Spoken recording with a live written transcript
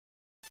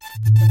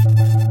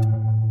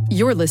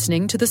You're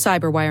listening to the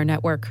Cyberwire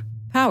Network,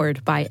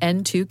 powered by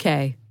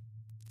N2K.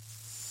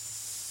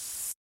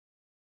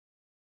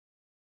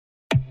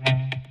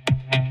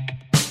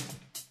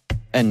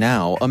 And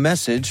now, a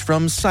message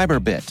from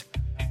Cyberbit.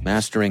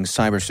 Mastering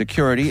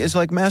cybersecurity is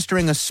like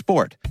mastering a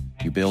sport.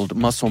 You build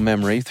muscle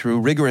memory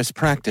through rigorous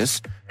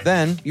practice,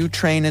 then you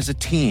train as a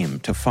team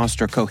to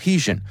foster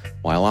cohesion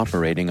while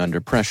operating under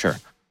pressure.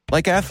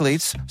 Like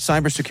athletes,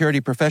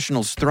 cybersecurity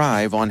professionals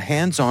thrive on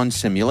hands-on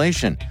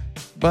simulation.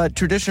 But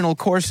traditional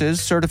courses,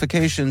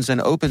 certifications,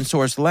 and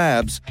open-source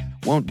labs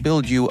won't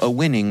build you a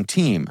winning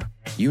team.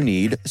 You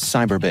need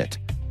Cyberbit.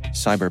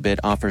 Cyberbit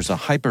offers a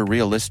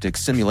hyper-realistic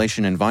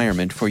simulation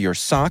environment for your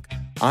SOC,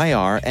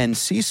 IR, and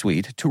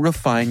C-suite to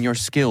refine your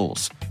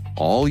skills,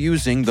 all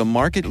using the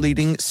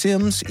market-leading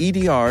SIMs,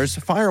 EDRs,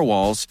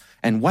 firewalls,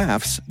 and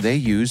WAFs they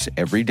use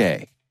every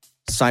day.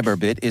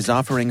 Cyberbit is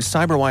offering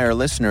Cyberwire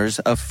listeners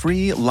a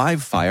free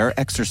live-fire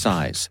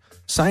exercise.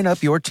 Sign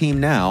up your team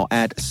now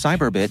at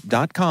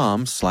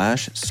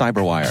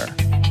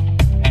cyberbit.com/cyberwire.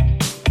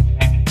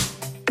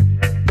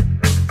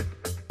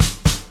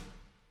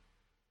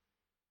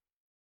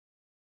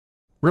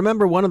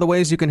 Remember, one of the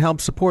ways you can help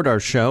support our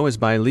show is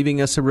by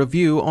leaving us a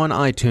review on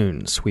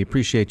iTunes. We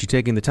appreciate you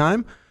taking the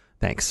time.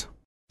 Thanks.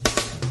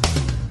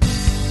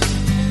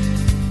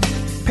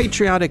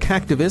 Patriotic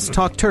hacktivists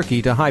talk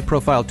turkey to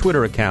high-profile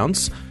Twitter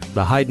accounts.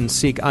 The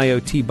hide-and-seek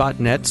IoT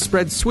botnet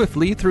spreads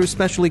swiftly through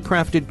specially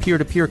crafted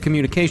peer-to-peer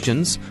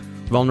communications.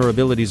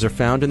 Vulnerabilities are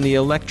found in the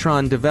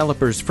Electron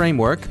developers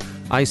framework.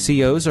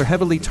 ICOs are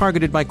heavily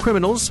targeted by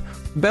criminals.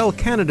 Bell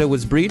Canada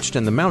was breached,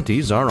 and the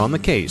Mounties are on the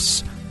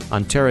case.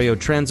 Ontario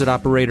transit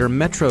operator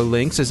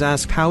Metrolinx is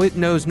asked how it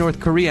knows North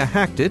Korea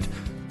hacked it.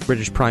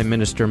 British Prime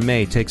Minister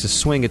May takes a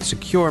swing at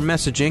secure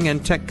messaging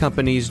and tech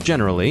companies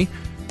generally.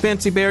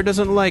 Fancy Bear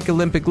doesn't like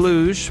Olympic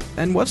luge.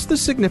 And what's the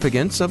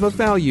significance of a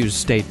values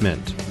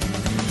statement?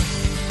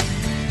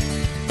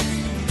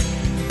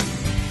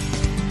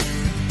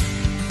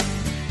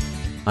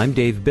 I'm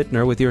Dave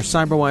Bittner with your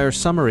Cyberwire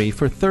summary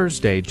for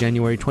Thursday,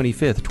 January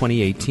 25th,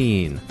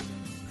 2018.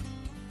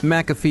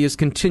 McAfee has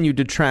continued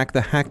to track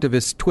the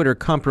hacktivist Twitter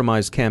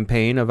compromise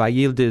campaign of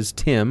Yildiz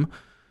Tim.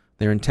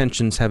 Their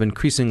intentions have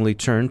increasingly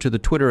turned to the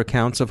Twitter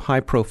accounts of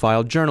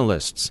high-profile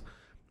journalists.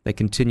 They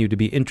continue to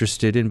be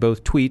interested in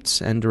both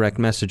tweets and direct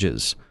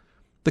messages.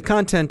 The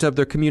content of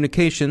their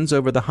communications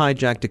over the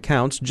hijacked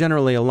accounts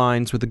generally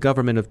aligns with the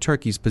government of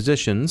Turkey's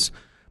positions.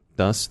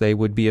 Thus, they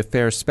would be a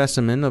fair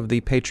specimen of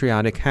the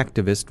patriotic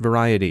hacktivist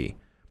variety.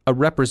 A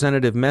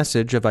representative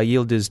message of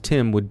Yildiz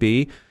Tim would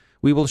be,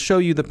 "We will show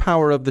you the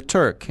power of the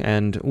Turk,"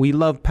 and "We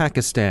love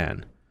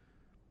Pakistan."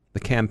 The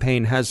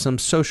campaign has some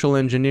social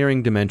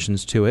engineering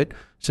dimensions to it,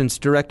 since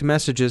direct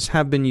messages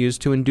have been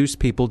used to induce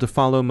people to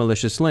follow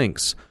malicious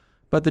links.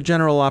 But the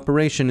general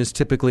operation is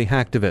typically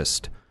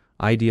hacktivist,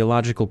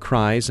 ideological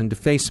cries and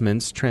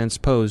defacements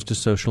transposed to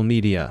social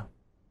media.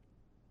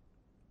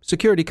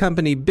 Security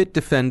company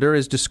Bitdefender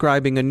is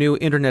describing a new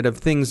Internet of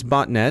Things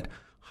botnet,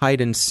 hide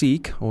and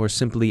seek, or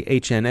simply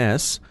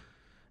HNS.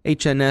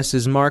 HNS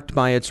is marked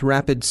by its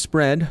rapid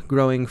spread,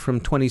 growing from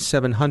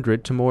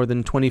 2,700 to more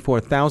than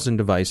 24,000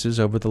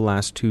 devices over the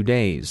last 2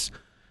 days.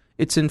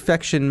 Its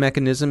infection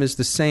mechanism is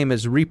the same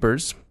as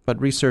Reaper's, but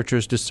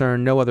researchers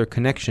discern no other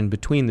connection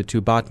between the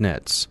two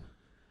botnets.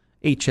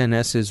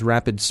 HNS's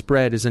rapid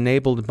spread is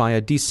enabled by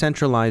a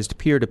decentralized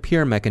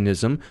peer-to-peer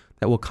mechanism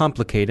that will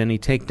complicate any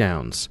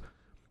takedowns.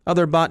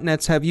 Other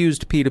botnets have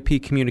used P2P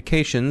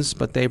communications,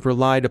 but they've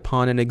relied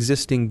upon an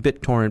existing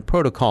BitTorrent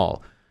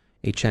protocol.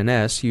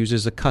 HNS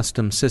uses a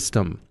custom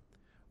system.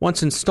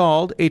 Once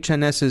installed,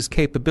 HNS's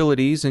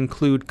capabilities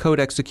include code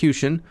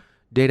execution,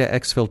 data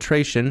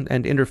exfiltration,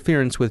 and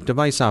interference with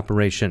device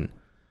operation.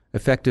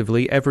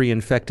 Effectively, every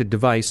infected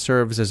device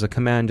serves as a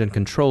command and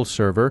control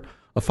server,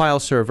 a file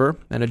server,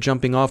 and a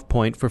jumping-off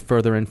point for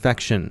further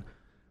infection.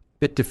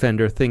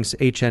 Bitdefender thinks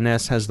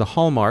HNS has the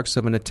hallmarks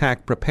of an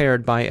attack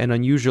prepared by an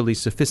unusually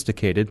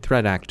sophisticated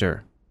threat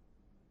actor.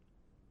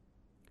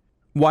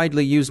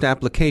 Widely used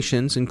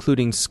applications,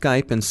 including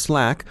Skype and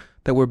Slack,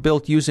 that were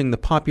built using the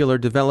popular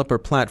developer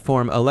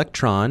platform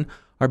Electron,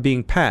 are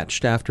being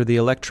patched after the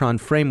Electron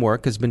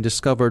framework has been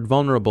discovered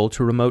vulnerable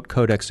to remote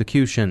code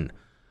execution.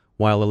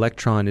 While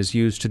Electron is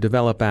used to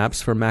develop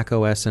apps for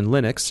macOS and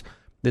Linux,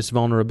 this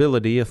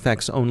vulnerability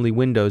affects only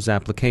Windows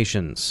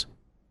applications.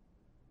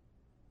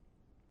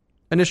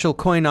 Initial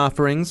coin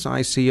offerings,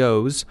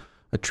 ICOs,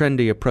 a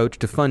trendy approach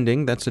to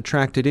funding that's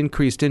attracted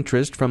increased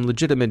interest from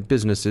legitimate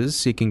businesses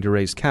seeking to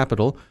raise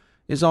capital,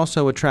 is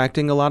also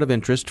attracting a lot of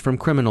interest from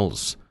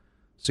criminals.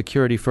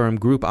 Security firm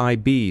Group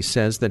IB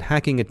says that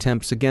hacking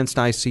attempts against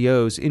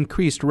ICOs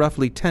increased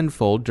roughly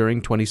tenfold during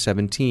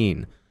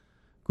 2017.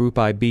 Group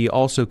IB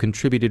also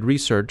contributed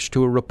research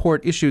to a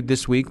report issued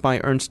this week by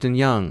Ernst &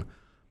 Young.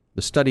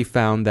 The study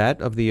found that,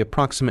 of the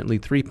approximately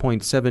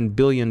 $3.7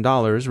 billion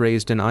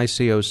raised in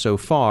ICOs so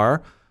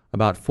far,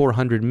 about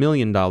 $400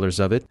 million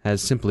of it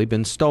has simply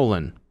been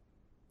stolen.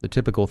 The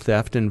typical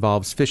theft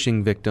involves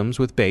phishing victims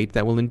with bait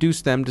that will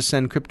induce them to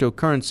send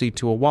cryptocurrency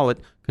to a wallet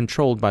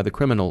controlled by the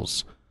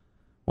criminals.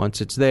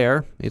 Once it's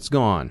there, it's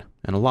gone,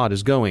 and a lot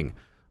is going,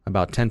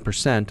 about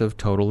 10% of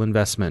total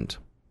investment.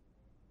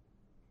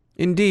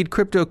 Indeed,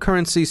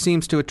 cryptocurrency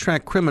seems to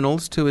attract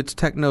criminals to its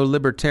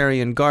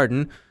techno-libertarian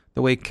garden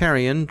the way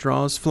carrion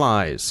draws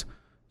flies.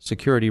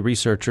 Security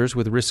researchers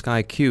with Risk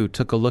IQ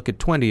took a look at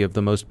 20 of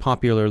the most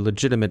popular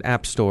legitimate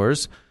app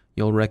stores.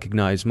 You'll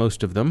recognize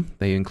most of them.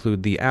 They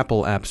include the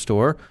Apple App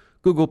Store,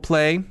 Google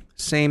Play,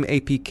 Same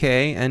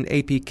APK, and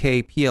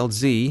APK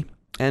PLZ,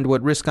 and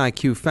what Risk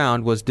IQ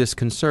found was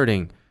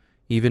disconcerting.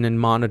 Even in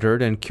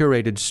monitored and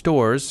curated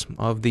stores,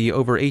 of the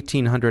over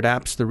 1,800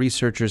 apps the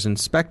researchers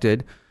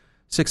inspected,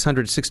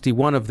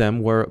 661 of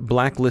them were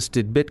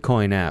blacklisted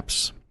Bitcoin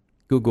apps.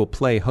 Google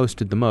Play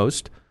hosted the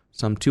most,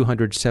 some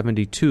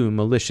 272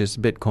 malicious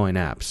Bitcoin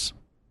apps.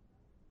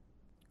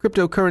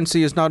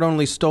 Cryptocurrency is not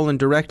only stolen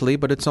directly,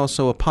 but it's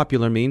also a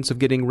popular means of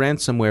getting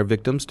ransomware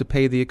victims to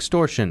pay the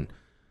extortion.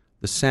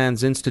 The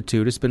SANS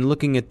Institute has been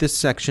looking at this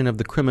section of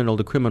the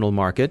criminal-to-criminal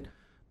market.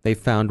 They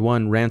found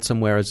one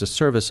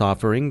ransomware-as-a-service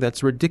offering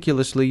that's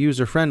ridiculously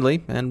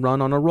user-friendly and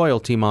run on a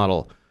royalty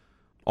model.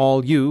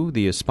 All you,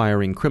 the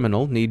aspiring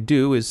criminal, need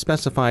do is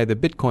specify the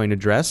Bitcoin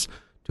address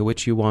to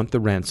which you want the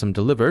ransom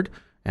delivered,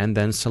 and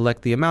then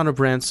select the amount of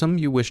ransom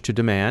you wish to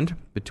demand,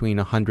 between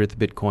 100th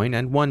Bitcoin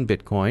and 1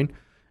 Bitcoin,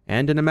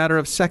 and in a matter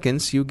of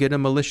seconds you get a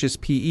malicious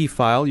PE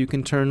file you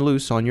can turn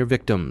loose on your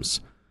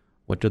victims.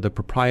 What do the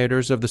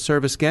proprietors of the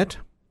service get?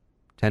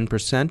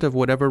 10% of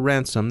whatever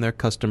ransom their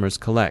customers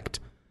collect.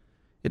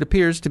 It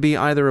appears to be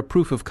either a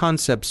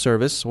proof-of-concept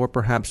service or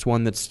perhaps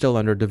one that's still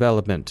under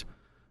development.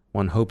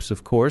 One hopes,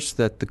 of course,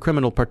 that the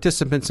criminal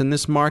participants in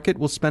this market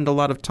will spend a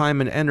lot of time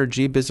and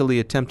energy busily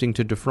attempting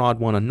to defraud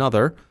one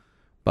another,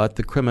 but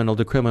the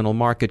criminal-to-criminal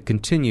market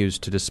continues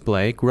to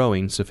display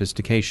growing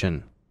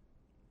sophistication.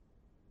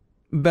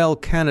 Bell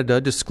Canada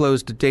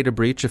disclosed a data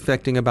breach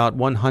affecting about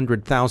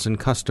 100,000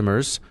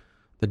 customers.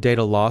 The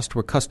data lost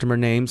were customer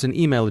names and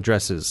email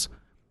addresses.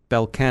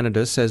 Bell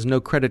Canada says no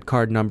credit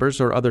card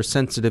numbers or other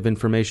sensitive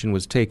information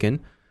was taken.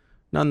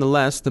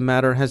 Nonetheless, the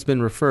matter has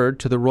been referred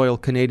to the Royal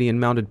Canadian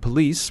Mounted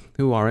Police,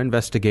 who are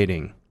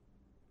investigating.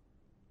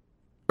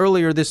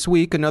 Earlier this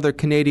week, another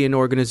Canadian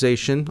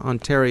organization,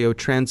 Ontario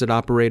Transit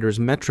Operators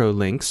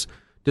Metrolinx,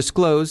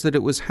 disclosed that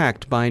it was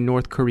hacked by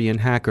North Korean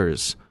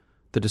hackers.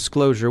 The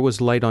disclosure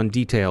was light on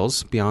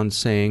details. Beyond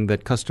saying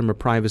that customer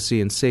privacy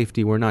and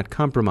safety were not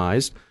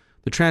compromised,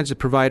 the transit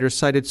provider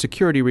cited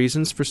security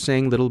reasons for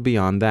saying little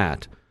beyond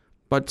that.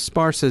 But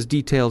sparse as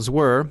details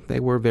were,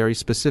 they were very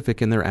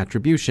specific in their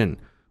attribution.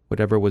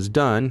 Whatever was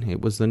done,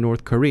 it was the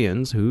North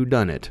Koreans who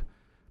done it.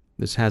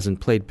 This hasn't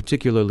played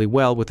particularly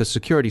well with the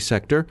security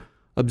sector.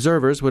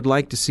 Observers would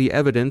like to see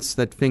evidence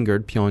that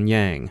fingered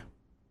Pyongyang.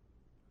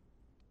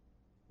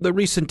 The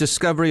recent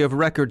discovery of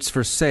records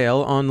for sale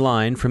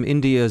online from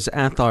India's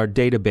Aadhaar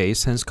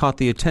database has caught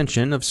the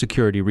attention of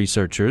security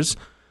researchers.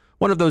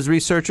 One of those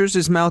researchers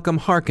is Malcolm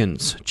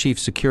Harkins, Chief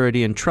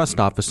Security and Trust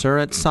Officer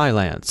at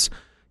Cylance.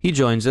 He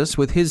joins us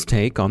with his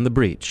take on the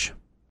breach.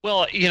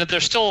 Well,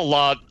 there's still a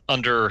lot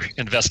under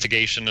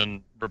investigation,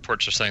 and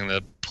reports are saying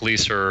that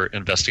police are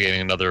investigating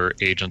in other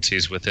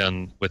agencies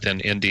within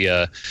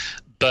India.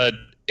 But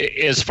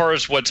as far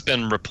as what's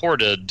been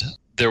reported,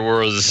 there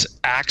was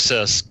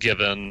access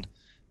given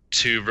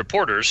to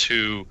reporters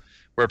who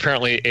were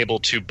apparently able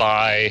to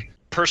buy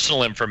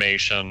personal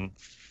information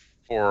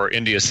for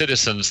India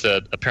citizens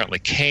that apparently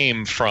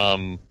came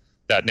from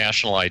that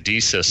national ID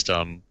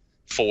system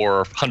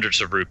for hundreds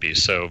of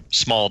rupees, so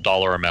small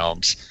dollar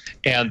amounts,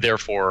 and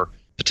therefore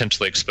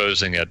potentially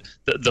exposing it.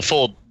 The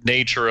full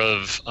nature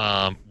of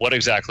what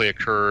exactly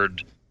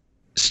occurred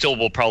still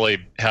will probably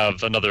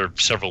have another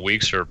several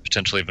weeks or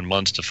potentially even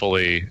months to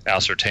fully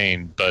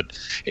ascertain. But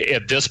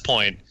at this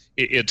point,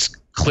 it's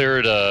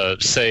clear to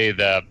say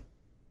that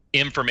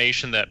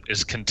information that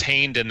is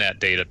contained in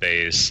that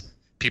database,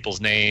 people's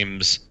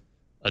names,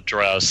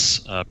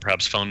 address,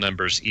 perhaps phone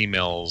numbers,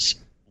 emails,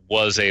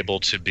 was able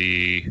to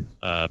be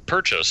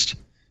purchased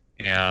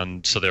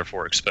and so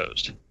therefore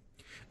exposed.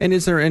 And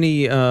is there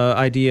any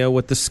idea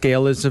what the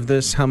scale is of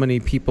this? How many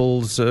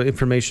people's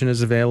information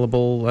is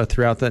available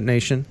throughout that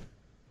nation?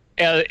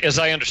 As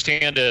I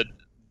understand it,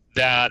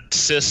 that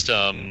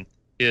system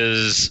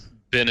has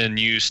been in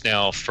use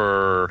now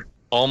for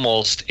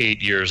almost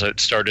 8 years. It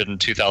started in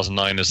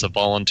 2009 as a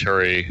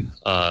voluntary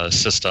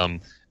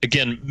system,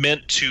 again,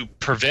 meant to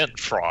prevent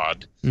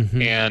fraud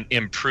and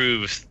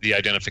improve the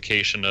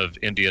identification of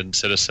Indian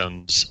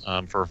citizens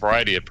for a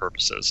variety of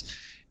purposes.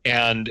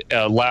 And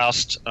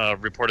last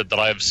reported that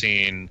I've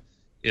seen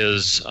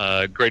is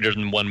greater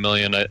than 1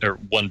 million or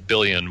 1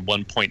 billion,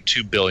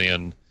 1.2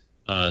 billion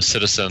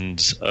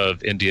citizens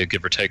of India,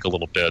 give or take a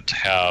little bit,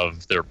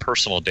 have their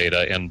personal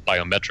data and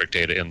biometric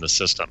data in the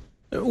system.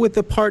 With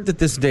the part that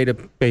this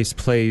database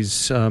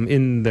plays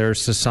in their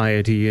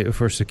society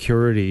for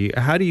security,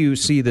 how do you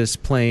see this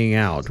playing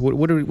out?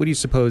 What do you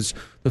suppose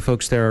the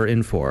folks there are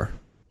in for?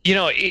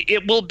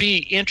 It will be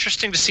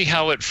interesting to see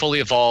how it fully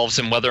evolves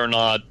and whether or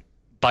not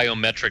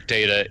biometric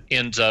data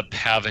ends up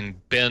having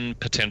been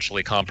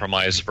potentially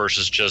compromised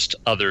versus just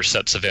other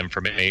sets of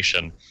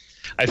information.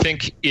 I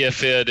think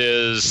if it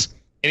is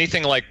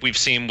anything like we've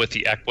seen with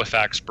the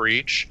Equifax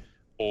breach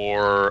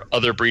or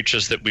other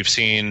breaches that we've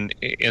seen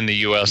in the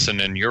US and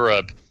in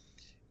Europe,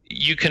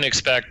 you can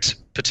expect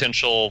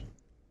potential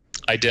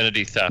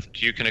identity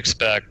theft. You can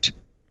expect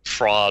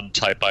fraud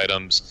type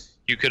items.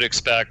 You could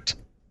expect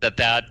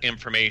that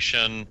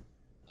information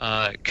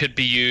could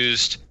be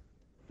used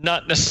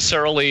not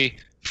necessarily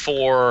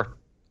for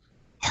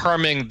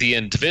harming the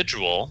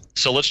individual.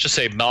 So let's just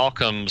say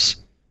Malcolm's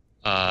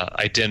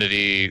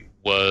identity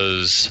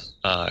was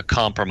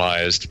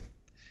compromised.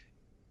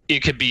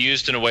 It could be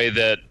used in a way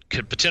that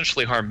could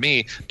potentially harm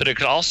me, but it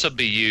could also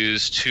be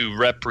used to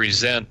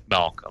represent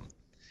Malcolm.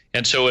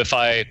 And so if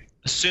I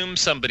assume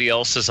somebody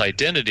else's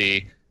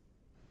identity,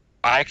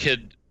 I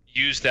could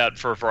use that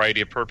for a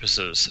variety of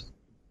purposes.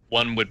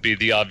 One would be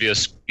the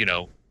obvious,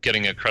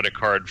 getting a credit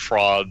card,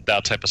 fraud,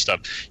 that type of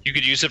stuff. You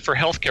could use it for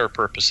healthcare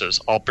purposes.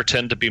 I'll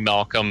pretend to be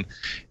Malcolm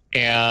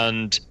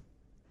and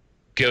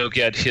go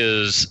get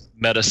his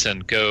medicine,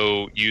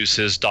 go use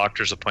his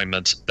doctor's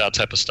appointments, that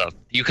type of stuff.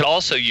 You could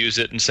also use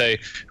it and say,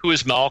 who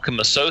is Malcolm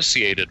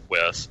associated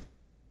with?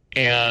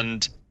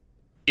 And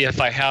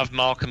if I have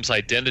Malcolm's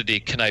identity,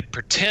 can I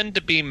pretend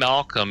to be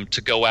Malcolm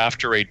to go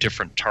after a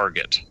different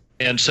target?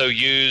 And so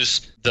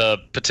use the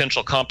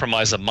potential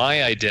compromise of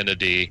my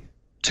identity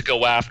to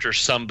go after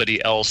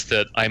somebody else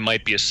that I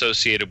might be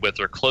associated with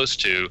or close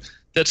to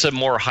that's a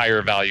more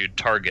higher valued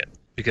target,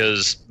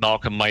 because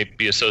Malcolm might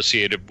be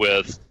associated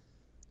with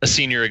a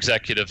senior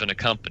executive in a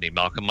company.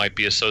 Malcolm might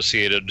be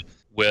associated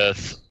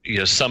with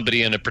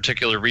somebody in a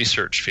particular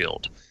research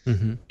field.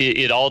 Mm-hmm.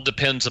 It all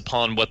depends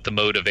upon what the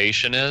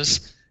motivation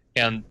is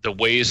and the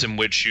ways in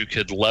which you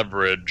could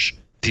leverage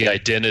the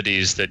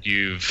identities that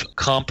you've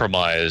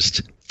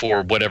compromised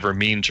for whatever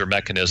means or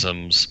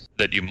mechanisms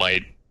that you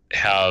might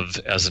have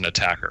as an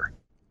attacker.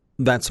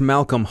 That's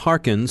Malcolm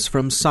Harkins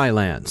from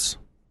Cylance.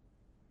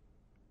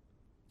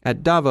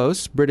 At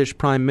Davos, British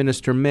Prime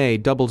Minister May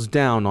doubles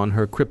down on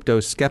her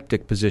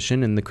crypto-skeptic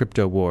position in the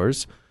crypto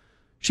wars.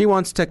 She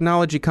wants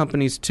technology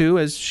companies to,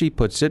 as she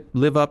puts it,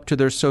 live up to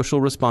their social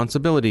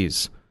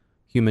responsibilities.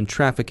 Human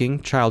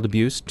trafficking, child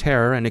abuse,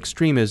 terror, and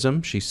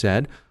extremism, she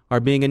said, are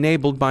being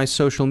enabled by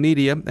social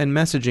media and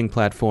messaging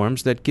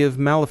platforms that give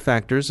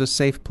malefactors a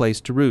safe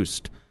place to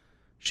roost.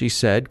 She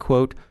said,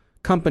 quote,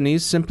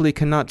 companies simply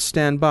cannot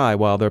stand by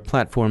while their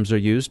platforms are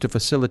used to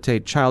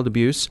facilitate child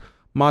abuse,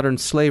 modern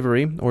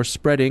slavery, or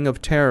spreading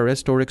of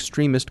terrorist or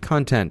extremist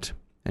content,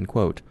 end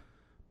quote.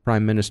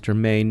 Prime Minister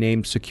May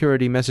named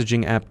security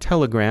messaging app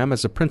Telegram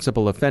as a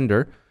principal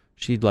offender.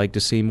 She'd like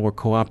to see more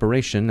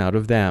cooperation out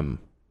of them.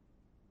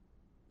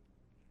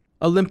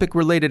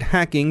 Olympic-related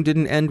hacking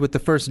didn't end with the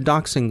first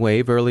doxing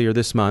wave earlier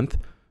this month.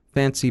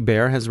 Fancy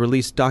Bear has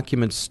released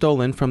documents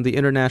stolen from the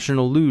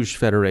International Luge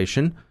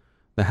Federation.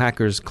 The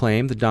hackers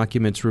claim the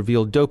documents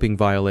reveal doping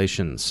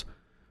violations.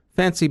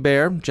 Fancy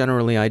Bear,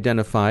 generally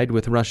identified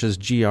with Russia's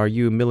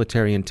GRU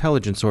military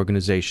intelligence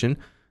organization,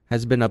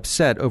 has been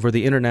upset over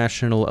the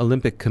International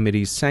Olympic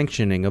Committee's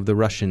sanctioning of the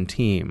Russian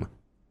team.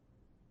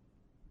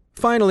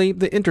 Finally,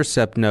 The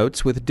Intercept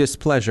notes with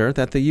displeasure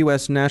that the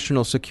U.S.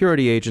 National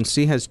Security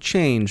Agency has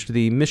changed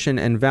the mission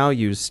and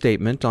values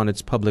statement on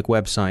its public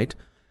website.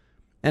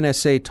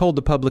 NSA told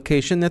the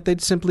publication that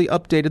they'd simply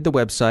updated the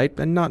website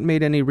and not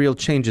made any real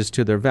changes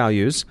to their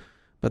values,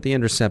 but The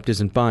Intercept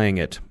isn't buying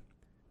it.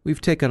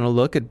 We've taken a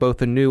look at both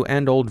the new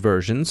and old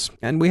versions,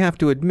 and we have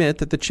to admit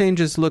that the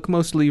changes look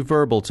mostly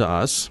verbal to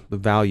us. The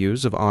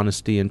values of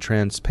honesty and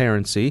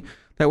transparency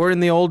that were in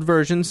the old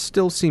versions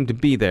still seem to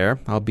be there,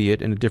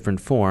 albeit in a different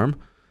form.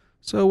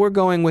 So we're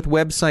going with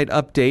website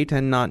update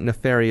and not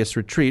nefarious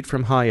retreat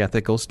from high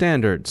ethical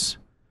standards.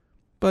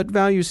 But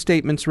value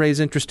statements raise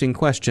interesting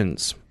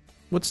questions.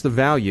 What's the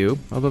value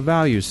of a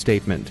values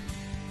statement?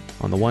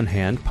 On the one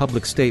hand,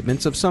 public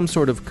statements of some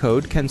sort of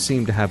code can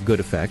seem to have good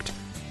effect.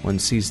 One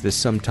sees this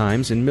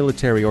sometimes in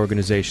military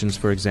organizations,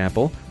 for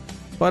example.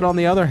 But on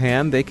the other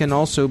hand, they can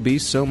also be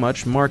so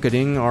much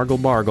marketing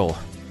argle-bargle.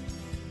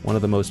 One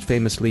of the most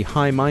famously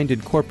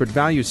high-minded corporate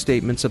value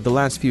statements of the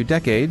last few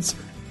decades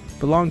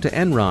belonged to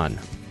Enron.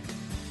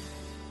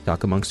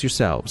 Talk amongst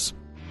yourselves.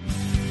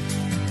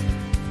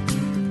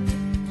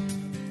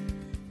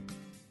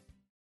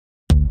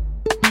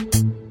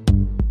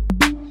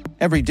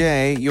 Every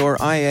day, your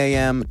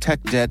IAM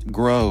tech debt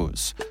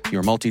grows.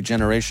 Your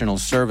multi-generational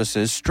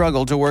services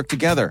struggle to work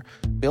together.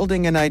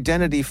 Building an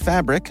identity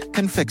fabric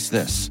can fix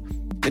this.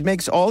 It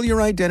makes all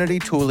your identity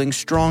tooling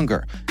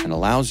stronger and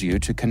allows you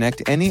to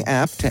connect any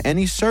app to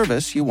any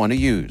service you want to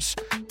use,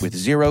 with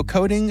zero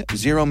coding,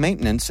 zero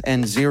maintenance,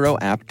 and zero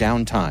app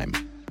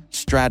downtime.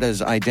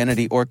 Strata's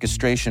identity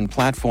orchestration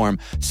platform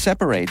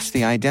separates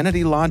the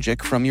identity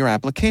logic from your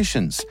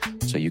applications,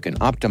 so you can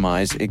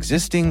optimize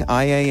existing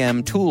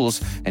IAM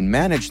tools and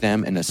manage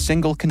them in a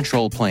single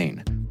control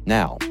plane.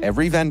 Now,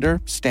 every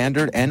vendor,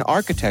 standard, and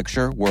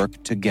architecture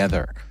work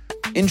together.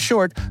 In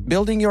short,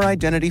 building your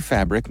identity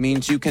fabric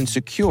means you can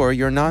secure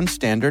your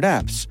non-standard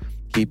apps,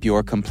 keep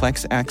your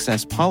complex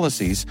access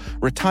policies,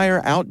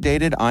 retire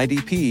outdated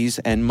IDPs,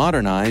 and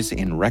modernize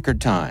in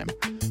record time.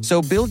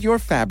 So build your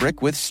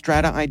fabric with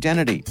Strata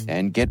Identity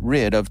and get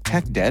rid of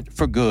tech debt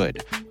for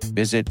good.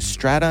 Visit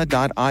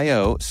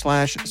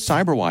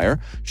strata.io/cyberwire,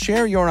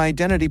 share your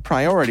identity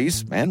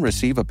priorities, and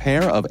receive a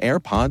pair of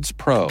AirPods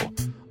Pro.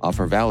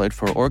 Offer valid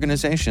for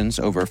organizations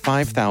over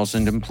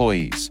 5,000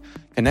 employees.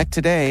 Connect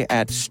today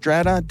at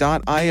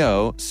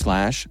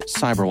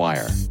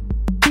strata.io/cyberwire.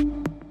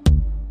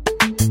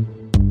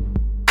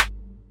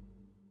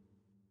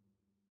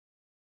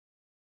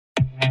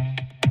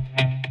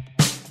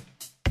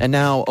 And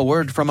now, a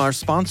word from our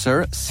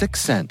sponsor,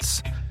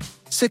 6sense.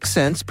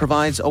 6sense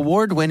provides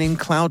award-winning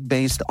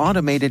cloud-based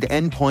automated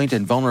endpoint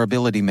and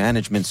vulnerability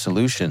management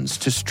solutions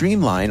to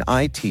streamline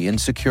IT and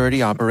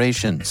security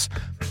operations.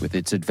 With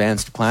its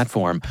advanced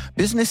platform,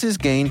 businesses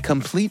gain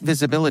complete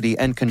visibility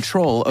and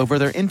control over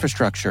their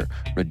infrastructure,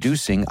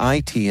 reducing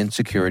IT and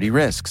security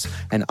risks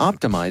and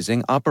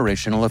optimizing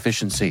operational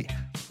efficiency.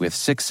 With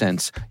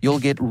 6sense, you'll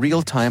get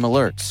real-time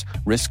alerts,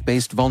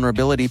 risk-based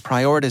vulnerability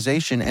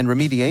prioritization and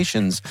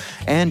remediations,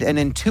 and an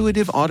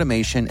intuitive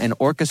automation and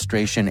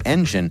orchestration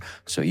engine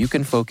so you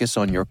can focus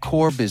on your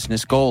core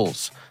business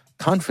goals,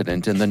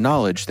 confident in the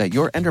knowledge that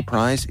your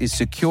enterprise is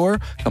secure,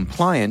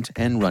 compliant,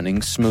 and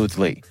running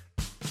smoothly.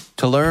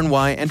 To learn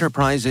why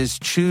enterprises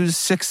choose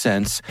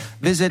 6sense,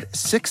 visit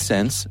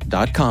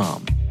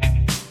 6sense.com.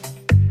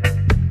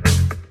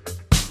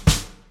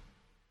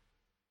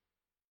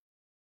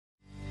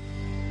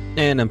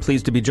 And I'm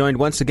pleased to be joined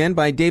once again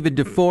by David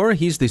DeFore.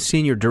 He's the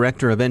Senior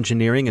Director of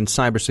Engineering and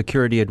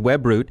Cybersecurity at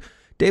Webroot.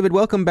 David,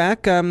 welcome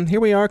back. Here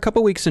we are a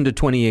couple weeks into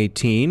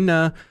 2018.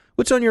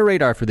 What's on your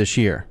radar for this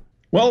year?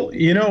 Well,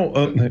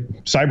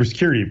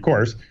 cybersecurity, of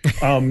course.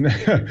 A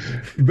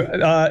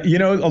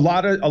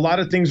lot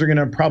of things are going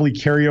to probably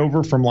carry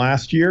over from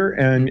last year,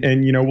 and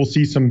we'll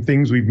see some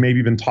things we've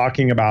maybe been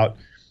talking about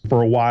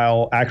for a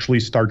while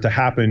actually start to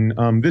happen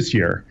this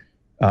year.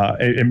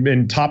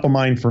 And top of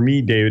mind for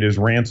me, David, is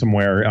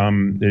ransomware.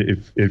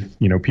 If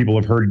people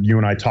have heard you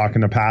and I talk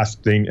in the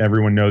past,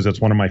 everyone knows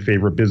that's one of my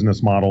favorite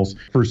business models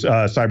for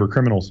cyber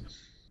criminals.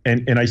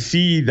 And I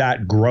see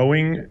that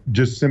growing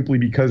just simply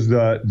because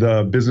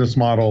the business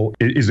model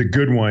is a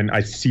good one.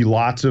 I see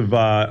lots of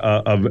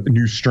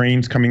new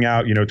strains coming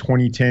out.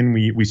 2010,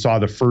 we saw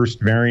the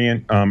first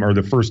variant or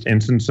the first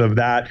instance of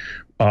that.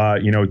 By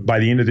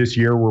the end of this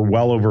year, we're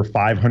well over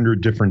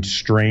 500 different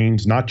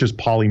strains, not just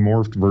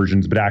polymorphed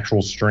versions, but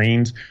actual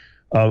strains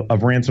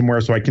of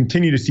ransomware. So I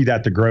continue to see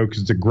that to grow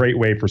because it's a great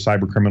way for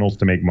cyber criminals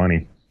to make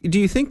money. Do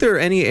you think there are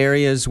any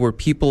areas where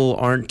people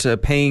aren't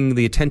paying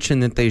the attention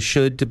that they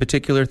should to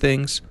particular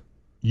things?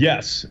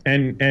 Yes,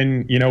 and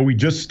we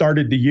just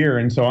started the year,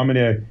 and so I'm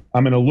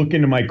gonna look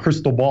into my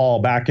crystal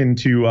ball back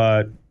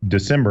into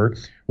December,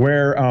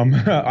 where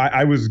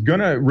I was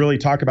gonna really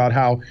talk about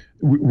how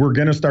we're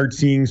gonna start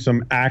seeing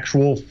some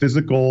actual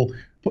physical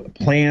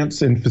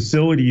plants and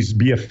facilities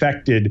be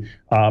affected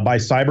by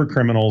cyber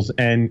criminals,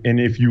 and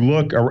if you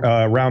look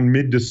around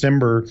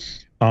mid-December.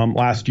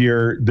 Last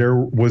year, there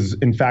was,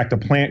 in fact, a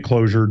plant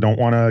closure. Don't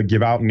want to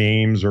give out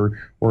names or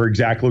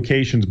exact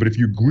locations, but if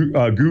you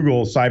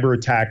Google cyber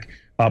attack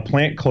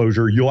plant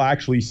closure, you'll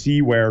actually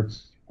see where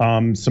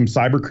some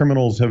cyber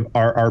criminals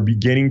are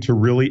beginning to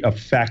really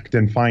affect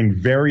and find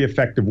very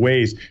effective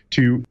ways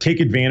to take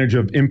advantage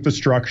of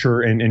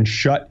infrastructure and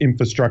shut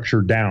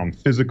infrastructure down,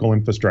 physical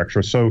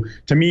infrastructure. So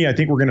to me, I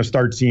think we're going to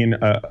start seeing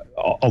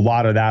a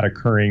lot of that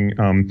occurring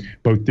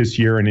both this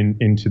year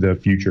and into the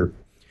future.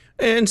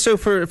 And so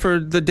for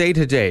the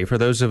day-to-day, for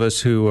those of us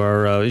who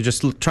are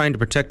just trying to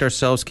protect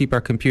ourselves, keep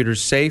our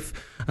computers safe,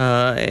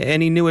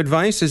 any new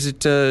advice? Is it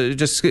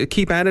just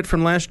keep at it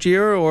from last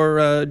year,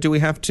 or do we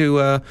have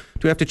to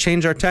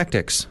change our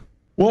tactics?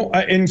 Well,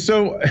 and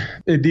so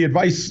the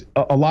advice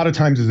a lot of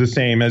times is the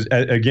same as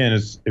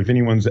if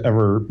anyone's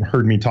ever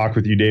heard me talk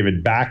with you,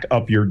 David, back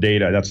up your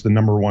data. That's the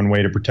number one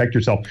way to protect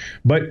yourself.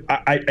 But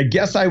I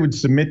guess I would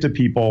submit to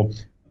people,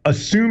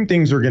 assume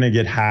things are going to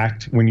get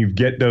hacked when you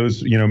get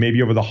those,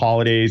 maybe over the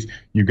holidays,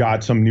 you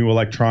got some new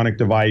electronic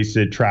device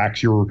that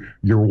tracks your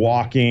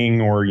walking,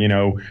 or,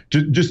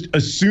 just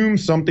assume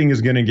something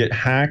is going to get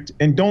hacked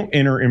and don't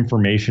enter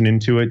information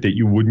into it that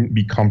you wouldn't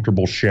be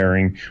comfortable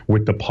sharing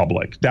with the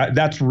public.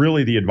 That's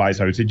really the advice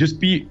I would say. Just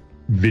be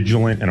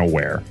vigilant and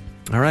aware.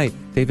 All right.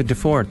 David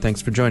DeFore,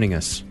 thanks for joining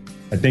us.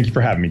 Thank you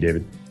for having me,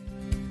 David.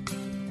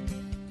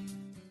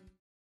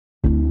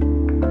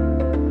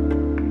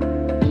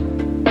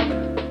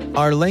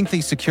 Are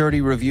lengthy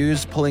security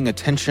reviews pulling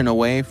attention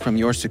away from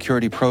your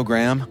security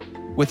program?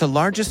 With the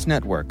largest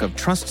network of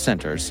trust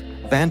centers,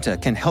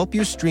 Vanta can help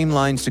you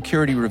streamline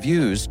security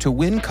reviews to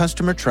win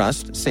customer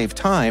trust, save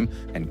time,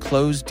 and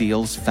close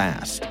deals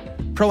fast.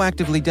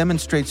 Proactively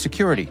demonstrate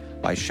security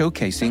by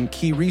showcasing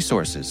key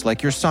resources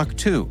like your SOC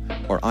 2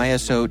 or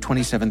ISO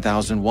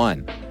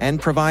 27001,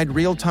 and provide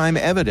real-time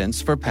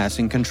evidence for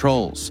passing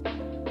controls.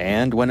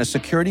 And when a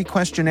security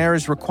questionnaire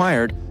is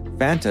required,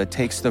 Vanta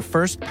takes the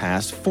first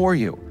pass for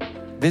you.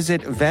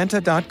 Visit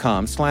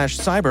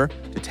vanta.com/cyber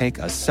to take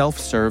a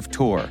self-serve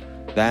tour.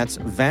 That's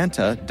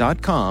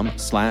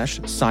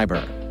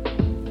vanta.com/cyber.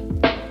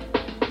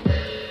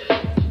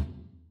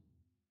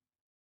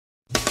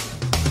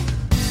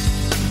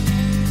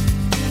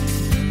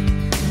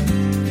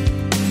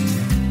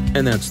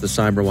 And that's the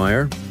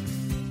Cyberwire.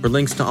 For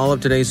links to all of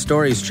today's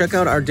stories, check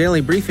out our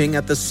daily briefing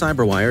at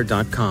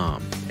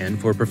thecyberwire.com. And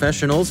for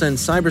professionals and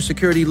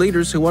cybersecurity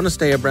leaders who want to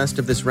stay abreast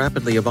of this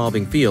rapidly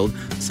evolving field,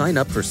 sign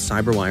up for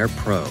Cyberwire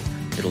Pro.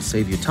 It'll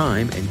save you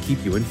time and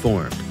keep you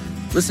informed.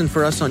 Listen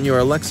for us on your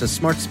Alexa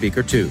smart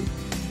speaker, too.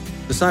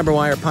 The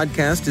Cyberwire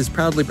podcast is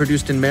proudly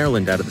produced in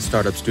Maryland out of the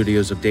startup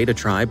studios of Data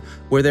Tribe,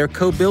 where they're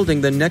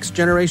co-building the next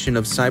generation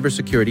of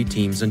cybersecurity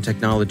teams and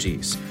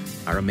technologies.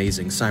 Our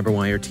amazing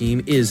Cyberwire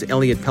team is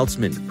Elliot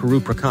Peltzman, Puru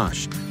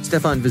Prakash,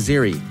 Stefan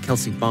Vaziri,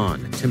 Kelsey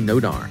Bond, Tim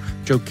Nodar,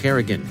 Joe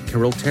Kerrigan,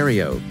 Carol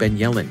Terrio, Ben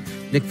Yellen,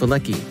 Nick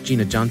Valecki,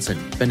 Gina Johnson,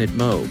 Bennett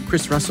Moe,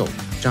 Chris Russell,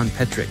 John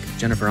Petrick,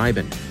 Jennifer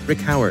Iben, Rick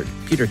Howard,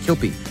 Peter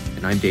Kilpie,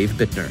 and I'm Dave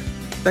Bittner.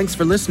 Thanks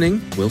for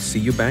listening. We'll see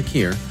you back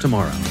here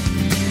tomorrow.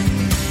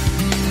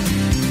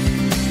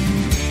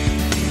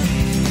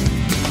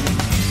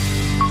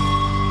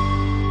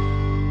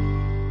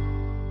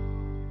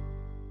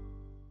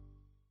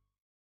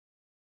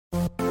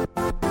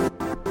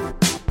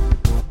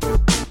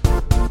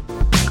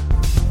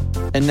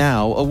 And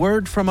now, a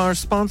word from our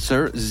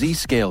sponsor,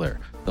 Zscaler,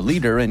 the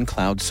leader in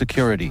cloud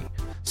security.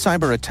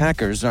 Cyber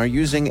attackers are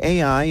using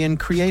AI in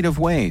creative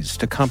ways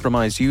to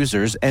compromise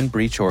users and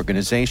breach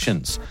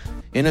organizations.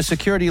 In a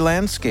security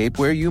landscape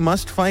where you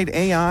must fight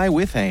AI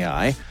with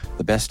AI,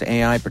 the best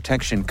AI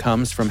protection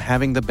comes from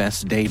having the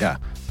best data.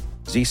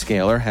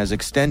 Zscaler has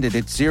extended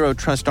its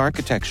zero-trust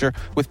architecture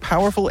with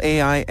powerful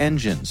AI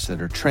engines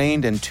that are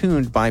trained and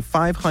tuned by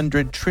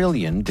 500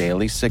 trillion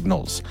daily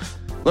signals.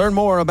 Learn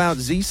more about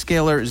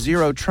Zscaler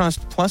Zero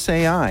Trust Plus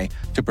AI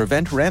to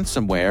prevent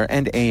ransomware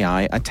and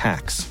AI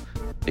attacks.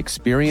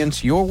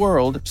 Experience your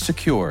world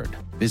secured.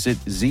 Visit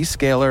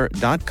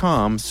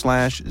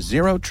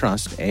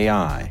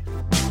zscaler.com/zerotrustai.